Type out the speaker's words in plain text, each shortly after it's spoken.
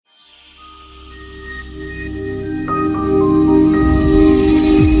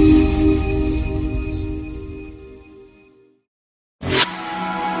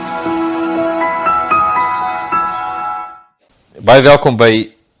Baie welkom by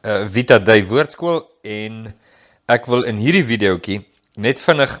Vita Day Woordskool en ek wil in hierdie videoetjie net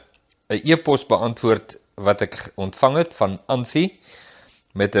vinnig 'n e-pos beantwoord wat ek ontvang het van Ansie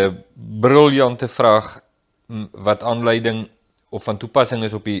met 'n briljante vraag wat aanleiding of van toepassing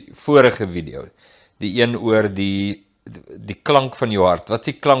is op die vorige video. Die een oor die klank van jou hart. Wat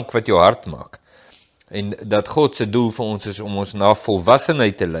is die klank wat jou hart maak? En dat God se doel vir ons is om ons na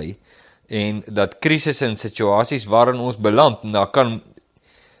volwassenheid te lei en dat krisisse en situasies waarin ons beland, daar kan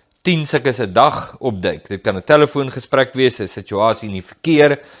 10 sulke 'n dag opduik. Dit kan 'n telefoongesprek wees, 'n situasie in die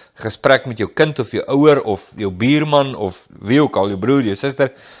verkeer, gesprek met jou kind of jou ouer of jou buurman of wie ook al, jou broer, jou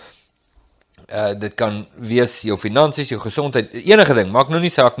suster. Dit kan wees jou finansies, jou gesondheid, enige ding, maak nou nie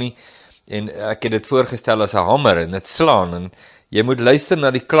saak nie. En ek het dit voorgestel as 'n hamer en dit slaan en jy moet luister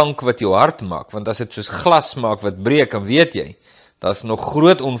na die klank wat jou hart maak, want as dit soos glas maak wat breek, dan weet jy, daar's nog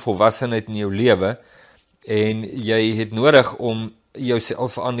groot onvolwassenheid in jou lewe en jy het nodig om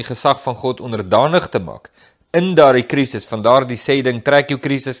jouself aan die gesag van God onderdanig te maak. In daardie krisis, vandaar die sê ding, trek jou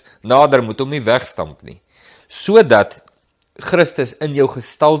krisis nader, moet hom nie wegstamp nie. Sodat Christus in jou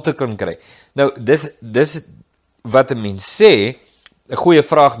gestalte kan kry. Nou, dis wat 'n mens sê, 'n goeie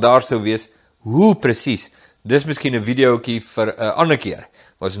vraag daar sou wees, hoe presies? Dis miskien 'n videoetjie vir 'n ander keer.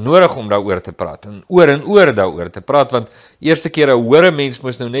 Was nodig om daaroor te praat en oor daaroor te praat, want eerste keer hoor 'n mens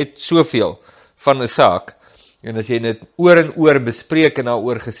mos nou net soveel van 'n saak, en as jy dit oor bespreek en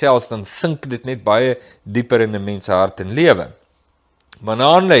daaroor gesels, dan sink dit net baie dieper in 'n mens se hart en lewe. Maar na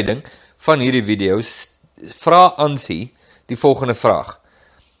aanleiding van hierdie video's, vra Ansie die volgende vraag.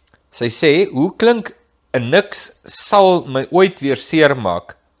 Sy sê, hoe klink 'n niks sal my ooit weer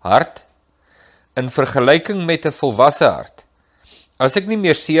seermaak hart in vergelyking met 'n volwasse hart? As ek nie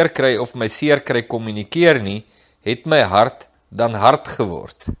meer seer kry of my seer kry kommunikeer nie, het my hart dan hard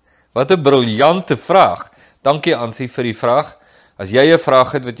geword? Wat 'n briljante vraag. Dankie Ansie vir die vraag. As jy 'n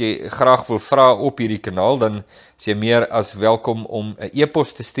vraag het wat jy graag wil vra op hierdie kanaal, dan is jy meer as welkom om 'n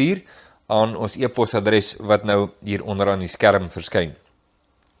e-pos te stuur aan ons e-posadres wat nou hier onder aan die skerm verskyn.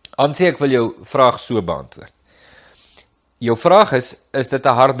 Ansie, ek wil jou vraag so beantwoord. Jou vraag is dit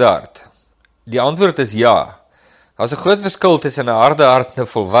 'n harde hart? Die antwoord is ja. Daar's 'n groot verskil tussen 'n harde hart en 'n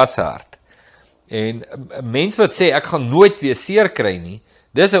volwasse hart. En 'n mens wat sê ek gaan nooit weer seer kry nie,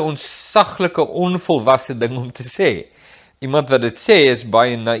 dis 'n onsaglike onvolwasse ding om te sê. Iemand wat dit sê is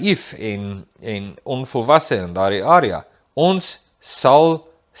baie naïef en onvolwasse in daardie area. Ons sal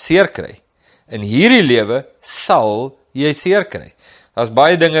seer kry. In hierdie lewe sal jy seer kry. Daar's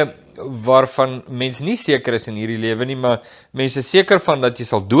baie dinge waarvan mens nie seker is in hierdie lewe nie, maar mense is seker van dat jy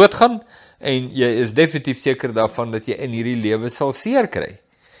sal doodgaan en jy is definitief seker daarvan dat jy in hierdie lewe sal seer kry.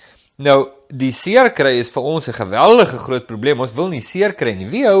 Nou, die seer kry is vir ons 'n geweldige groot probleem. Ons wil nie seer kry nie.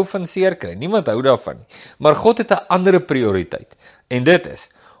 Wie hou van seer kry? Niemand hou daarvan nie. Maar God het 'n ander prioriteit. En dit is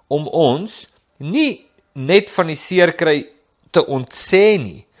om ons nie net van die seer kry te ontsê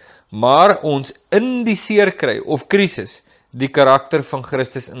nie, maar ons in die seer kry of krisis die karakter van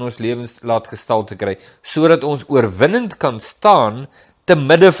Christus in ons lewens laat gestalte kry, sodat ons oorwinnend kan staan te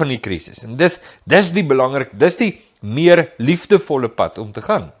midde van die krisis. En dis die meer liefdevolle pad om te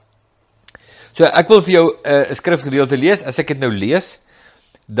gaan. So ek wil vir jou 'n skrifgedeelte lees. As ek dit nou lees,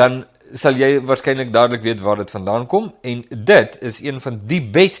 dan sal jy waarskynlik dadelik weet waar dit vandaan kom, en dit is een van die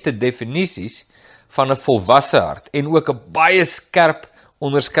beste definisies van 'n volwasse hart, en ook 'n baie skerp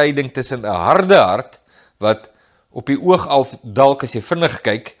onderskeiding tussen 'n harde hart, wat op die oog al dalk as jy vinnig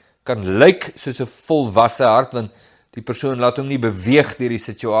kyk, kan lyk soos 'n volwasse hart, want die persoon laat hom nie beweeg deur die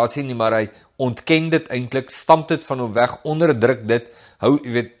situasie nie, maar hy ontken dit eintlik, stamp dit van hom weg, onderdruk dit,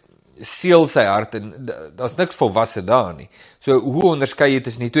 seël sy hart, en daar's niks volwasse daar nie. So, hoe onderskei jy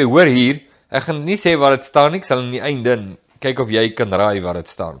tussen die twee? Hoor hier, ek gaan nie sê waar dit staan nie, ek sal in die einde kyk of jy kan raai waar dit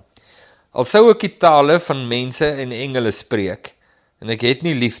staan. Al sou ek die tale van mense en engele spreek, en ek het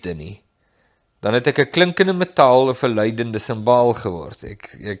nie liefde nie, dan het ek 'n klinkende metaal of 'n luidende simbaal geword.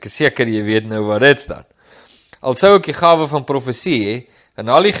 Ek is seker jy weet nou waar dit staan. Al sou ek die gawe van profesie hê, en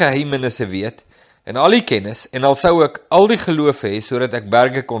al die geheimenisse weet, en al die kennis, en al sou ek al die geloof hê, sodat ek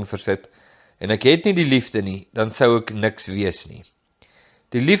berge kon versit, en ek het nie die liefde nie, dan sou ek niks wees nie.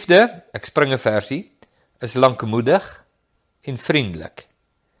 Die liefde, ek spring 'n versie, is lankmoedig en vriendelik.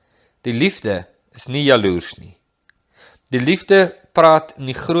 Die liefde is nie jaloers nie. Die liefde praat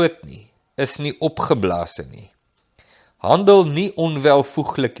nie groot nie, is nie opgeblaase nie. Handel nie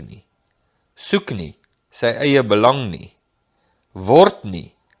onwelvoeglik nie. Soek nie sy eie belang nie. Word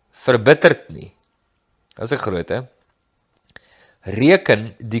nie verbitterd nie. Dit is 'n groot, hè?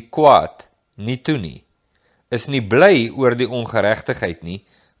 Reken die kwaad nie toe nie. Is nie bly oor die ongeregtigheid nie,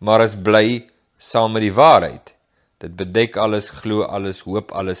 maar is bly saam met die waarheid. Dit bedek alles, glo alles,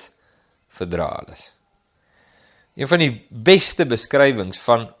 hoop alles, verdra alles. Een van die beste beskrywings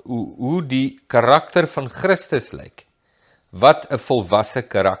van hoe die karakter van Christus lyk, wat 'n volwasse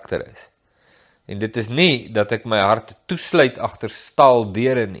karakter is. En dit is nie dat ek my hart toesluit agter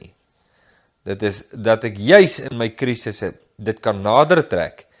staaldeure nie. Dit is dat ek juis in my krisisse dit kan nader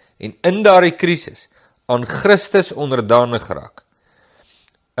trek en in daardie krisis aan Christus onderdanig raak,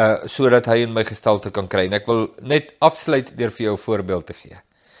 sodat hy in my gestalte kan kry. En ek wil net afsluit deur vir jou 'n voorbeeld te gee.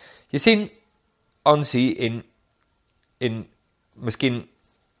 Jy sien, Ansie en miskien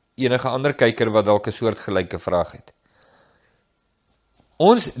enige ander kyker wat dalk 'n soortgelyke vraag het.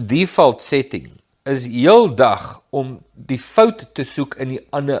 Ons default setting is heeldag om die fout te soek in die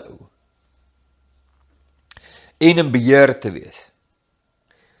ander ou en in beheer te wees.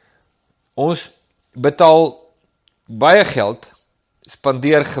 Ons betaal baie geld,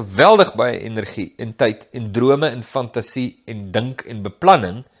 spandeer geweldig baie energie en tyd en drome en fantasie en dink en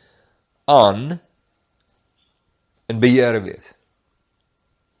beplanning aan in beheer wees.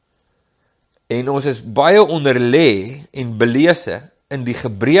 En ons is baie onderlê en belese in die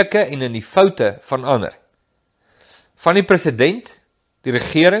gebreke en in die foute van ander. Van die president, die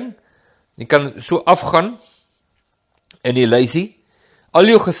regering, jy kan so afgaan in die lysie, al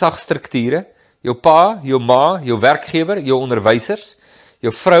jou gesagsstrukture, jou pa, jou ma, jou werkgewer, jou onderwysers,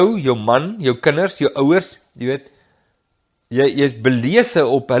 jou vrou, jou man, jou kinders, jou ouers, jy weet, jy is belese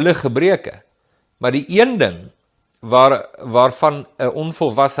op hulle gebreke. Maar die een ding waarvan 'n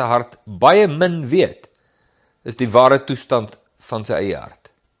onvolwasse hart baie min weet, is die ware toestand van sy eie hart.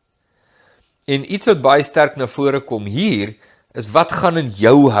 En iets wat baie sterk na vore kom hier, is wat gaan in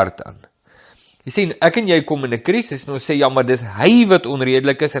jou hart aan? Jy sien, ek en jy kom in 'n krisis en ons sê, ja, maar dis hy wat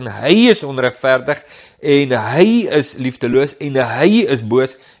onredelik is en hy is onregverdig en hy is liefdeloos en hy is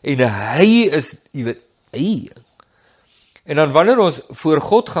boos en hy is, jy weet, hy. En dan wanneer ons voor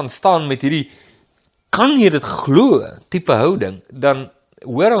God gaan staan met hierdie, kan jy dit glo, tipe houding, dan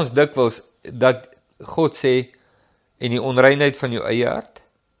hoor ons dikwels dat God sê, en die onreinheid van jou eie hart?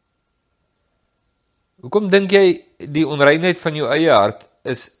 Hoekom dink jy die onreinheid van jou eie hart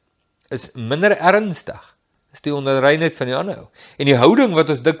is minder ernstig? Is die onreinheid van die ander ou. En die houding wat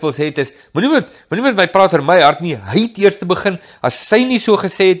ons dikwels het is, moenie met my praat oor my hart nie, hy het eers te begin, as sy nie so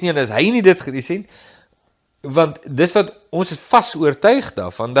gesê het nie, en as hy nie dit gesien, want dis wat ons is vas oortuig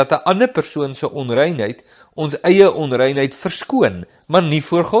daarvan, dat 'n ander persoon se onreinheid, ons eie onreinheid verskoon, maar nie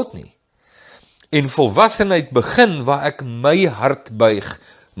voor God nie. En volwassenheid begin waar ek my hart buig,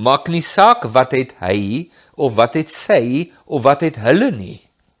 maak nie saak wat het hy, of wat het sy, of wat het hulle nie.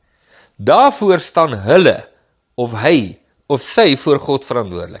 Daarvoor staan hulle, of hy, of sy voor God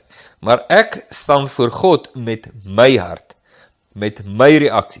verantwoordelik. Maar ek staan voor God met my hart, met my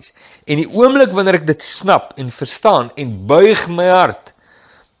reaksies. En die oomblik wanneer ek dit snap en verstaan en buig my hart,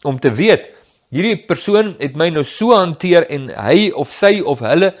 om te weet, hierdie persoon het my nou so hanteer en hy of sy of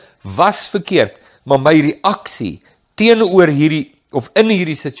hulle was verkeerd, maar my reaksie teenoor hierdie, of in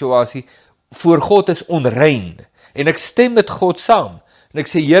hierdie situasie, voor God is onrein. En ek stem met God saam. En ek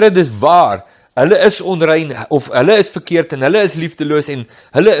sê, Here, dis waar, hulle is onrein, of hulle is verkeerd, en hulle is liefdeloos, en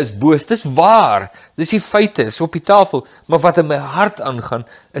hulle is boos, dis waar, dis die feite, is op die tafel, maar wat in my hart aangaan,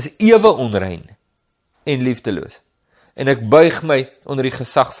 is ewe onrein, en liefdeloos. En ek buig my onder die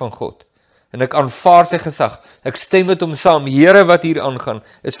gesag van God, en ek aanvaar sy gesag, ek stem met hom saam, Here, wat hier aangaan,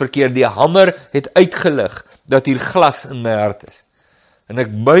 is verkeerd, die hamer het uitgelig, dat hier glas in my hart is. En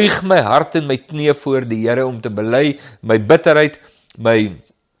ek buig my hart en my knie voor die Here, om te bely, my bitterheid, my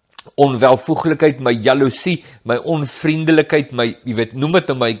onwelvoeglikheid, my jaloesie, my onvriendelikheid, my, jy weet, noem het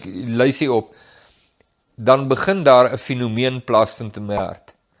nou my lysie op, dan begin daar 'n fenomeen plaasvind in my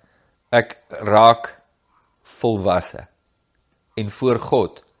hart. Ek raak volwasse en voor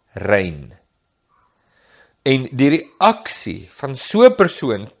God rein. En die reaksie van so 'n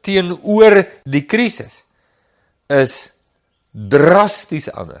persoon teenoor die krisis is drasties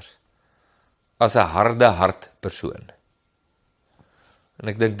anders as 'n harde hart persoon. En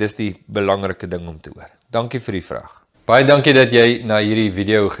ek dink dis die belangrike ding om te hoor. Dankie vir die vraag. Baie dankie dat jy na hierdie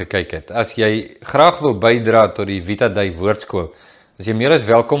video gekyk het. As jy graag wil bydra tot die Vita Dei Woordskool, is jy meer as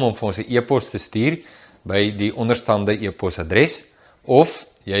welkom om vir ons 'n e-pos te stuur by die onderstaande e-posadres, of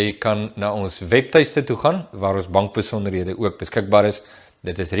jy kan na ons webtuiste toe gaan, waar ons bankbesonderhede ook beskikbaar is.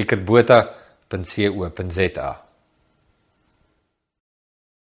 Dit is ricardbotha.co.za.